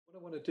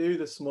Want to do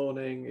this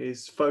morning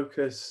is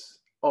focus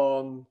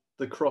on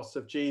the cross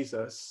of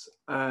Jesus,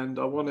 and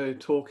I want to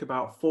talk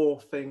about four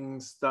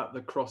things that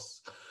the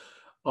cross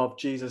of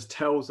Jesus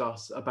tells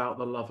us about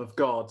the love of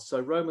God.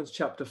 So Romans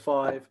chapter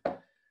 5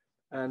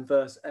 and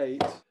verse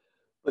 8,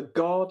 but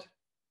God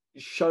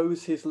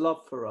shows his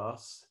love for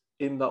us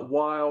in that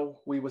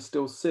while we were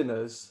still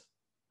sinners,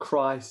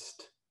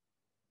 Christ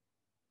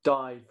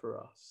died for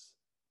us.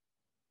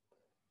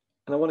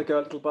 And I want to go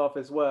a little above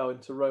as well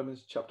into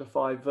Romans chapter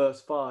 5,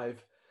 verse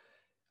 5.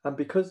 And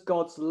because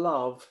God's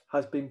love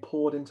has been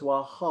poured into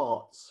our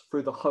hearts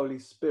through the Holy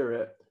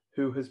Spirit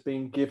who has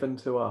been given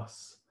to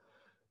us.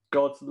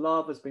 God's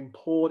love has been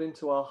poured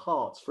into our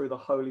hearts through the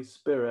Holy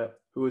Spirit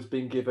who has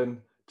been given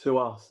to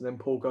us. And then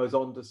Paul goes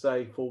on to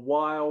say, for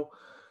while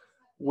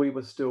we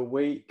were still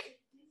weak,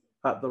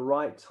 at the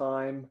right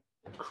time,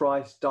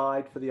 Christ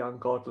died for the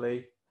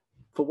ungodly.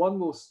 For one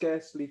will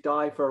scarcely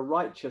die for a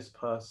righteous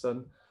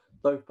person,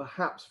 though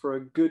perhaps for a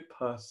good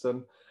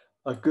person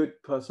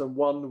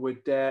one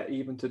would dare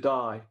even to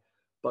die.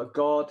 But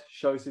God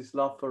shows his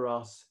love for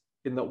us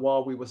in that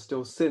while we were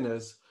still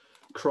sinners,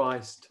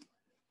 Christ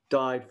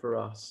died for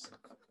us.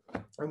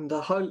 And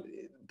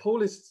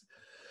Paul is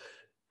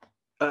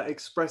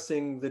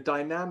expressing the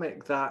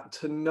dynamic that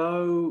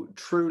to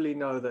truly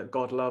know that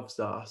God loves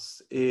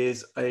us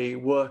is a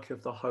work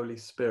of the Holy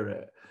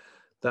Spirit,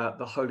 that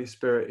the Holy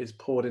Spirit is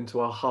poured into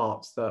our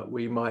hearts that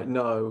we might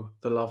know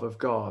the love of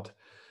God.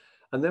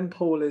 And then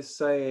Paul is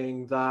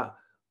saying that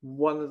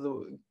one of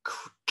the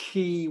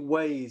key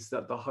ways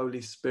that the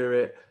Holy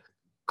Spirit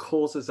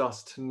causes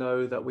us to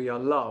know that we are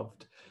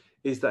loved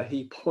is that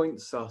he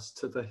points us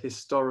to the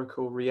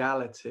historical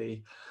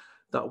reality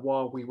that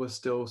while we were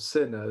still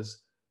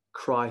sinners,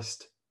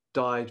 Christ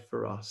died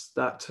for us.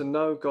 That to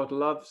know God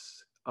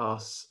loves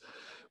us,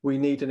 we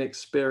need an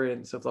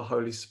experience of the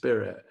Holy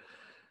Spirit.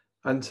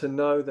 And to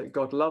know that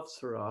God loves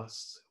for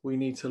us, we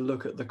need to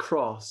look at the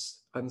cross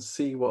and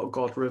see what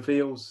God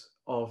reveals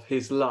of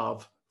his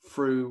love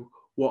through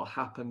what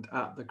happened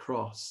at the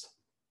cross.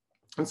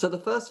 And so the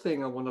first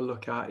thing I want to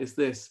look at is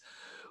this.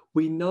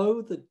 We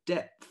know the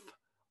depth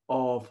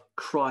of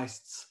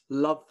Christ's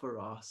love for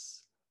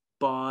us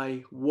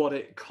by what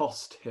it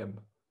cost him.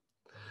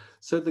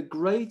 So the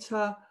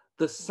greater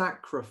the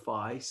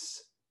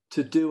sacrifice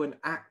to do an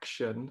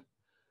action,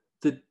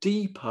 the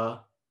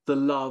deeper the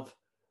love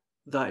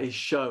that is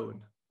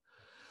shown.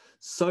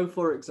 So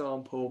for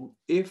example,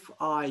 if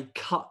I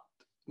cut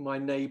my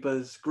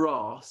neighbor's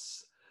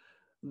grass,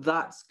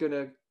 that's going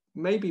to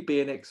maybe be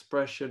an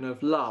expression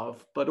of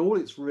love, but all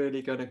it's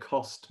really going to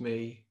cost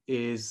me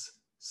is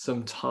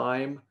some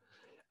time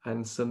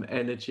and some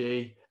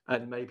energy,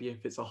 and maybe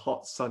if it's a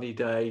hot sunny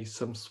day,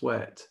 some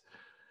sweat.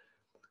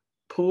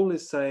 Paul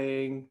is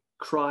saying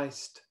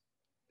Christ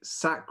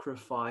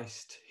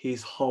sacrificed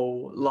his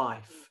whole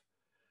life.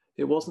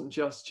 It wasn't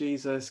just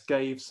Jesus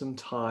gave some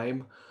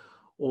time,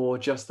 or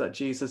just that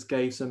Jesus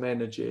gave some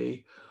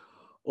energy,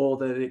 or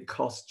that it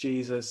cost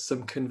Jesus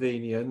some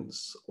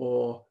convenience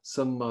or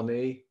some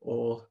money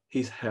or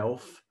his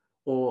health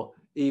or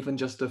even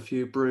just a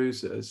few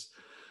bruises.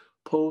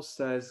 Paul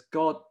says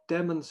God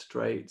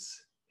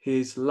demonstrates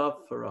his love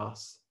for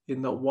us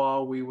in that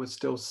while we were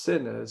still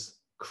sinners,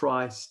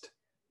 Christ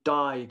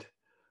died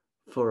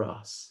for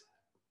us.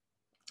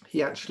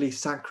 He actually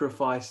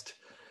sacrificed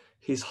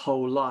his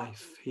whole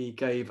life. He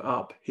gave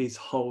up his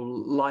whole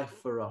life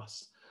for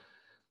us.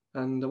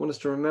 And I want us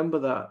to remember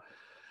that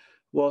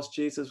whilst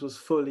Jesus was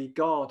fully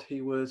God,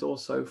 he was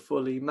also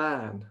fully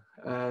man,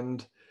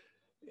 and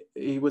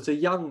he was a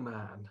young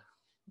man.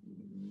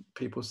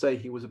 People say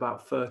he was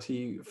about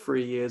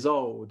 33 years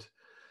old.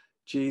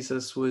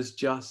 Jesus was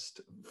just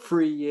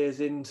 3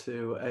 years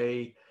into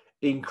an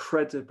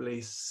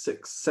incredibly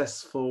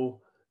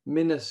successful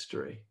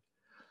ministry.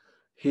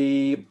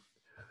 He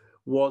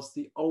was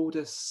the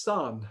oldest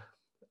son,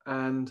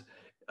 and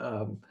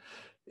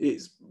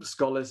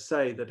scholars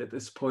say that at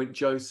this point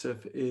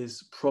Joseph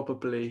is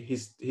probably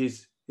his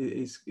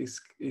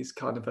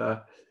kind of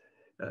a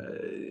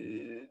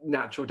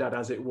natural dad,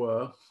 as it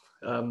were,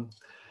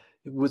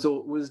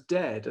 was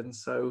dead, and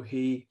so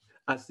he,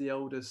 as the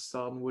oldest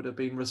son, would have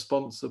been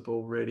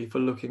responsible really for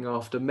looking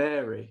after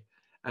Mary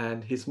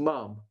and his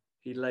mum.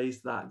 He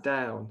lays that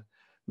down.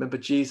 Remember,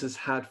 Jesus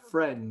had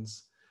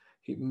friends.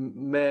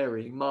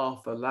 Mary,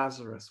 Martha,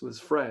 Lazarus was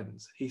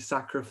friends. He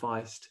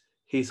sacrificed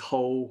his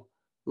whole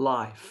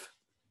life.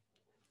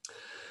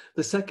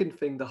 The second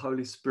thing the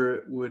Holy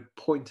Spirit would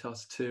point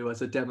us to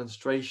as a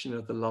demonstration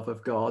of the love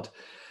of God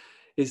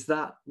is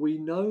that we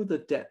know the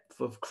depth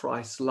of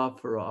Christ's love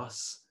for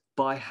us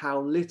by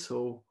how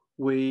little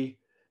we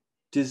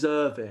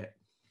deserve it.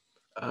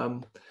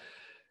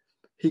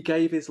 He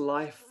gave his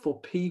life for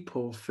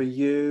people, for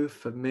you,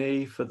 for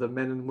me, for the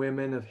men and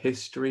women of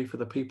history, for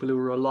the people who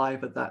were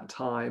alive at that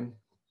time,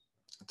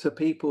 to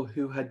people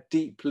who had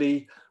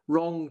deeply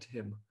wronged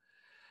him,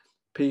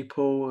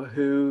 people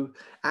who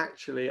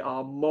actually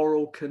our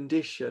moral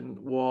condition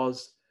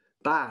was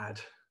bad.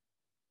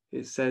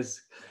 It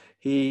says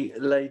he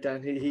laid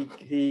down,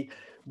 he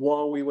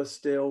while we were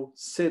still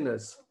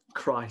sinners,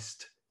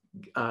 Christ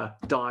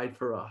died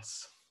for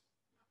us.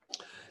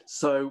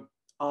 So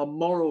our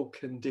moral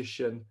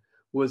condition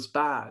was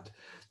bad,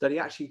 that he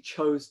actually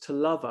chose to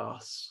love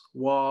us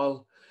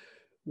while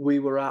we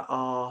were at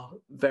our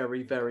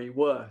very, very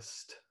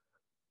worst.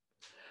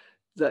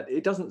 That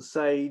it doesn't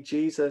say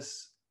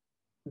Jesus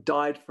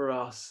died for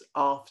us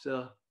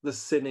after the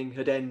sinning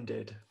had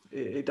ended.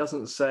 It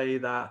doesn't say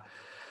that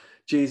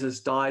Jesus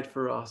died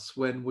for us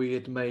when we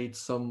had made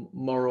some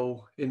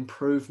moral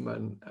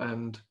improvement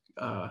and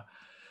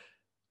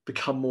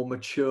become more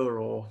mature,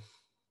 or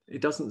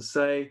it doesn't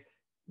say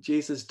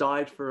Jesus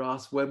died for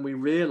us when we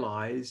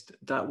realized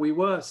that we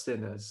were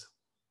sinners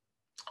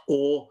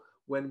or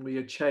when we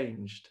had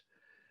changed.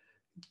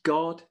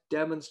 God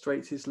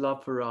demonstrates his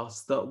love for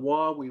us that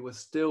while we were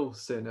still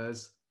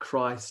sinners,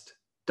 Christ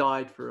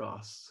died for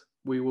us.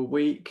 We were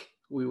weak,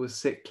 we were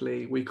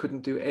sickly, we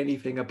couldn't do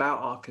anything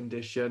about our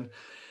condition.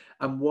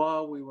 And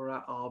while we were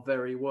at our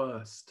very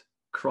worst,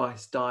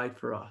 Christ died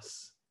for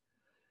us.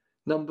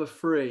 Number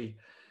 3,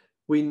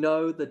 we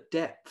know the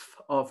depth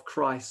of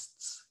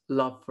Christ's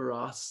love for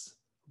us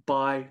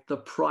by the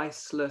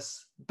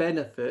priceless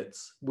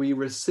benefits we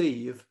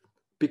receive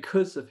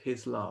because of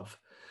his love.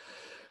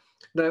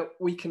 Now,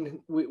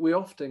 we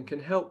often can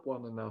help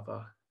one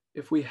another.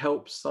 If we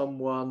help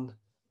someone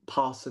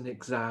pass an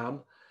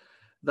exam,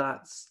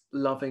 that's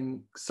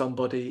loving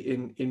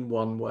somebody in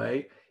one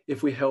way.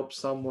 If we help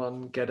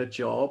someone get a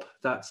job,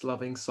 that's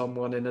loving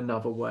someone in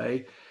another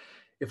way.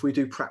 If we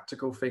do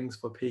practical things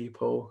for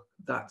people,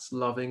 that's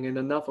loving in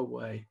another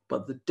way.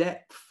 But the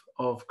depth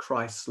of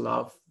Christ's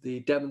love, the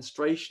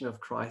demonstration of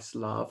Christ's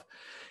love,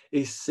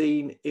 is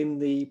seen in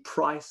the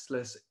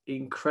priceless,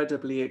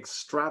 incredibly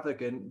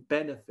extravagant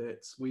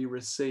benefits we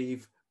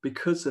receive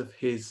because of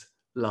his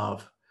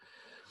love.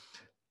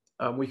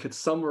 We could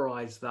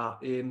summarize that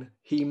in,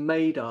 he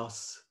made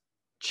us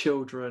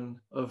children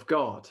of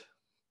God.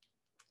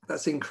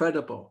 That's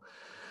incredible.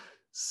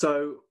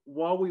 So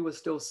while we were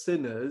still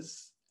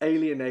sinners,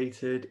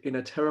 alienated in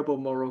a terrible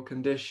moral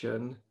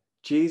condition,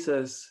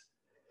 Jesus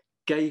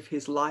gave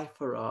his life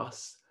for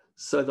us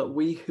so that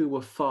we who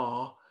were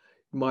far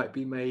might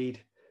be made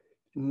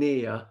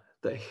near,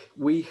 that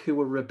we who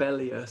were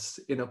rebellious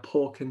in a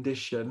poor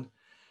condition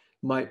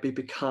might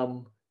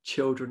become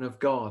children of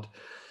God,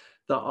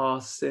 that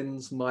our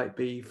sins might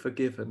be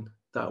forgiven,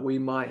 that we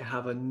might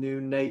have a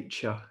new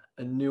nature,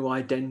 a new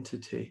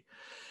identity,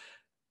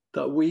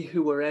 that we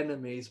who were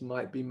enemies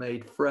might be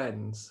made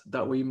friends,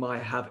 that we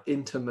might have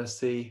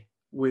intimacy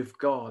with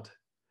God,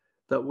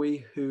 that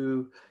we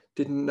who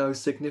didn't know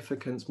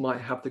significance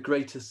might have the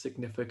greatest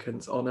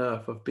significance on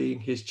earth of being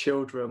his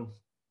children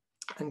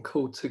and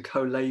called to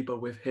co-labor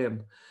with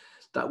him,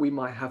 that we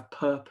might have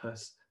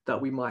purpose, that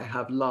we might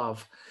have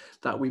love,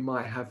 that we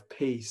might have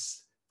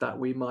peace, that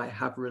we might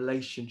have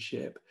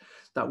relationship,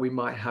 that we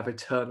might have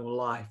eternal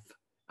life,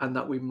 and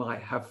that we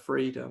might have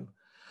freedom.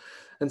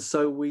 And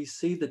so we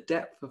see the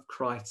depth of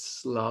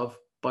Christ's love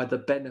by the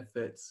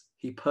benefits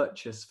he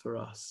purchased for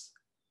us.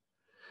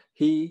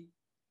 He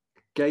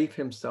gave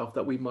himself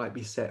that we might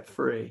be set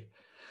free.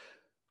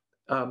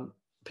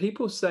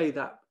 People say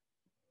that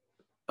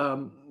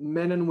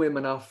men and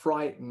women are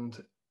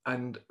frightened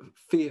and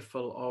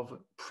fearful of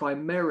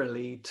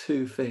primarily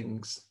 2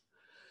 things.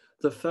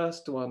 The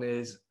first one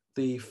is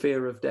the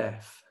fear of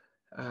death,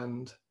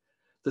 and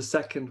the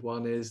second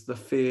one is the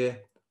fear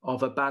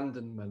of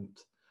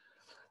abandonment.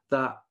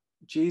 That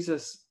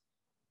Jesus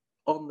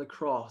on the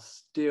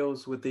cross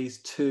deals with these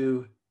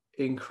 2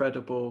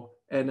 incredible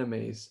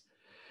enemies.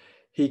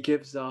 He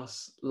gives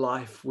us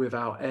life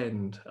without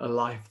end, a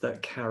life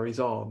that carries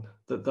on,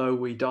 that though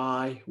we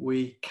die,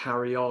 we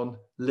carry on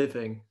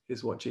living,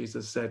 is what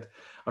Jesus said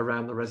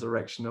around the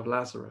resurrection of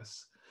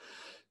Lazarus.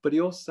 But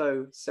he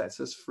also sets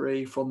us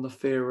free from the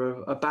fear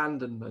of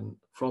abandonment,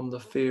 from the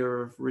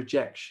fear of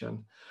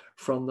rejection,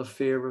 from the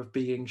fear of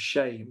being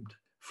shamed,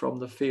 from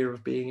the fear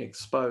of being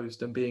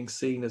exposed and being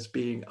seen as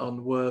being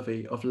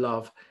unworthy of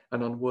love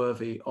and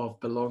unworthy of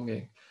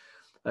belonging.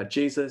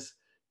 Jesus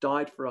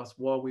died for us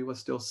while we were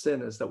still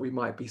sinners, that we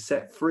might be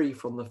set free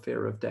from the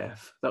fear of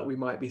death, that we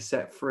might be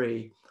set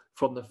free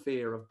from the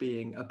fear of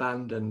being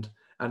abandoned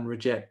and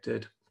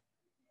rejected.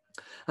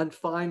 And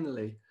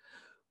finally,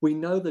 we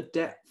know the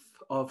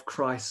depth of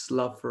Christ's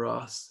love for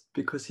us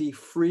because he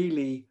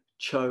freely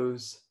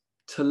chose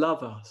to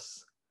love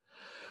us.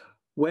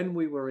 When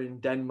we were in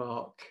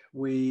Denmark,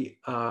 we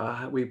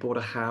bought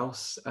a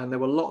house, and there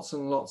were lots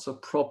and lots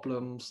of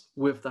problems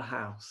with the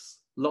house.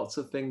 Lots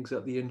of things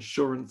that the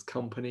insurance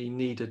company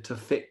needed to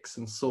fix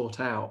and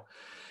sort out.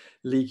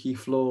 Leaky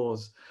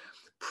floors,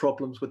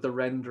 problems with the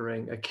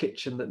rendering, a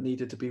kitchen that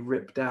needed to be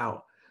ripped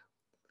out.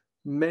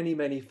 Many,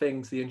 many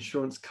things the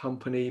insurance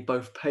company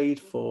both paid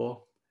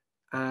for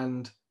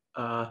and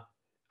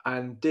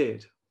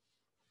did.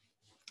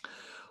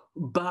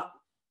 But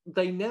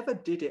they never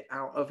did it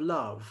out of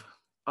love.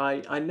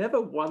 I never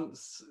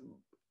once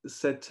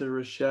said to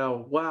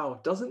Rochelle, wow,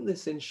 doesn't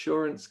this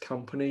insurance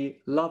company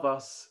love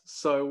us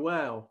so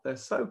well? They're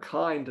so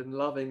kind and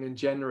loving and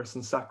generous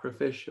and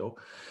sacrificial.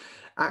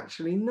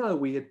 Actually, no,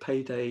 we had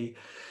paid a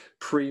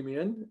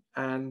premium,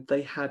 and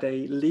they had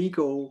a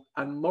legal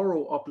and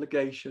moral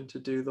obligation to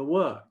do the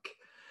work.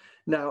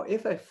 Now,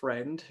 if a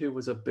friend who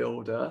was a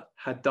builder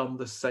had done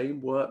the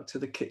same work to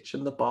the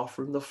kitchen, the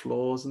bathroom, the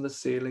floors and the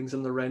ceilings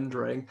and the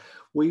rendering,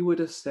 we would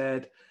have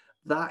said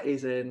that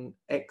is an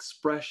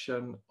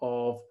expression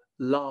of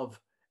love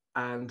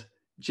and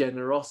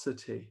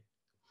generosity.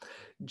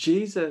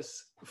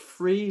 Jesus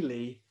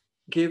freely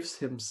gives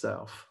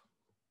himself.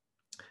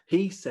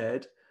 He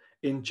said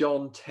in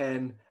John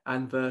 10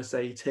 and verse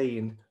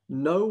 18,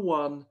 "No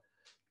one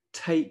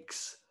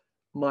takes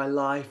my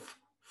life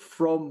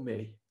from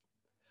me.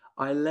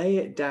 I lay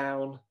it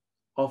down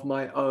of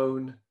my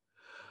own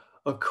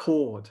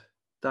accord."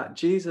 That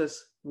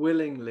Jesus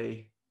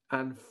willingly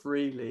and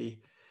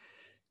freely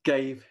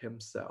gave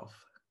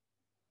himself.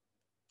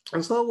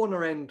 And so I want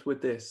to end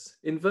with this.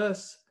 In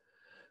verse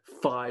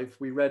 5,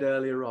 we read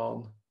earlier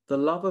on, the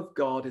love of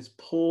God is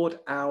poured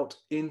out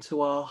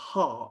into our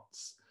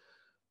hearts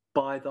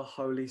by the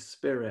Holy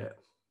Spirit.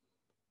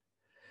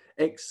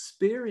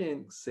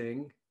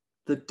 Experiencing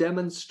the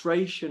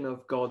demonstration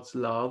of God's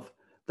love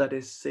that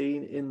is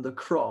seen in the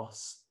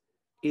cross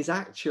is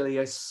actually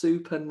a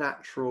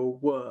supernatural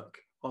work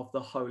of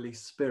the Holy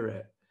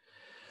Spirit.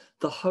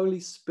 The Holy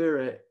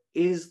Spirit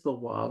is the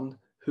one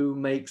who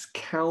makes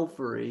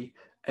Calvary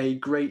a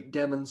great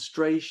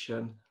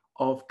demonstration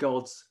of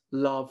God's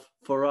love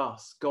for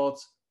us,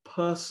 God's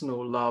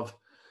personal love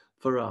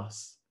for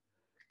us.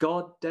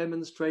 God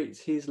demonstrates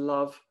his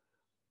love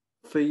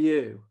for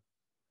you,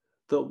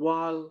 that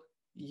while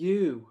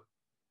you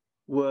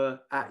were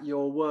at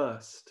your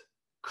worst,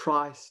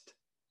 Christ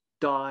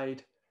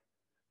died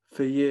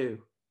for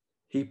you.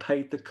 He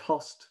paid the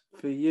cost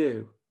for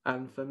you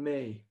and for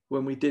me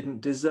when we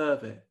didn't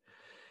deserve it.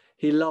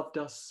 He loved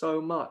us so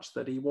much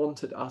that he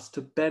wanted us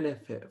to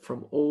benefit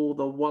from all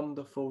the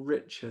wonderful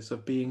riches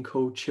of being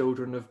called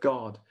children of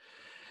God.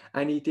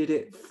 And he did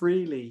it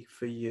freely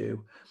for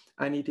you,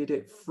 and he did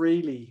it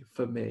freely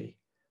for me,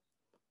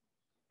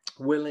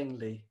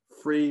 willingly,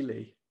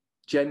 freely,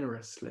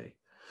 generously,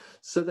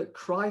 so that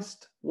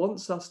Christ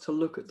wants us to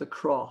look at the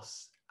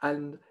cross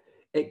and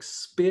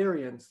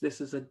experience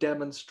this as a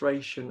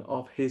demonstration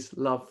of his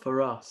love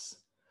for us,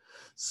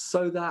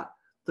 so that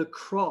the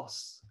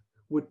cross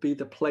would be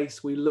the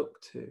place we look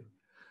to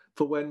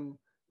for when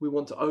we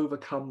want to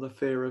overcome the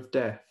fear of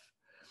death.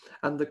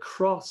 And the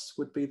cross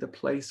would be the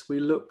place we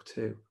look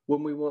to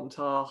when we want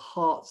our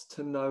hearts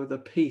to know the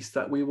peace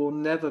that we will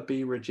never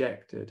be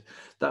rejected,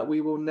 that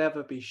we will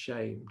never be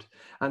shamed,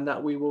 and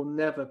that we will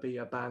never be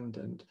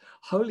abandoned.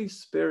 Holy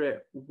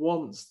Spirit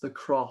wants the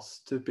cross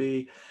to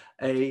be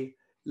a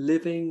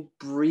living,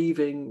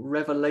 breathing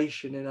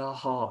revelation in our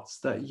hearts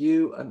that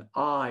you and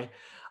I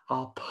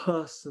are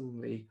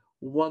personally,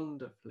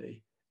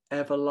 wonderfully,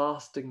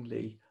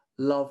 everlastingly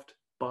loved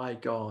by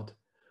God.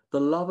 The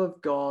love of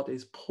God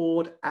is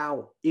poured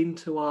out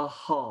into our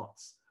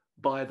hearts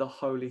by the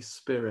Holy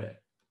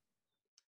Spirit.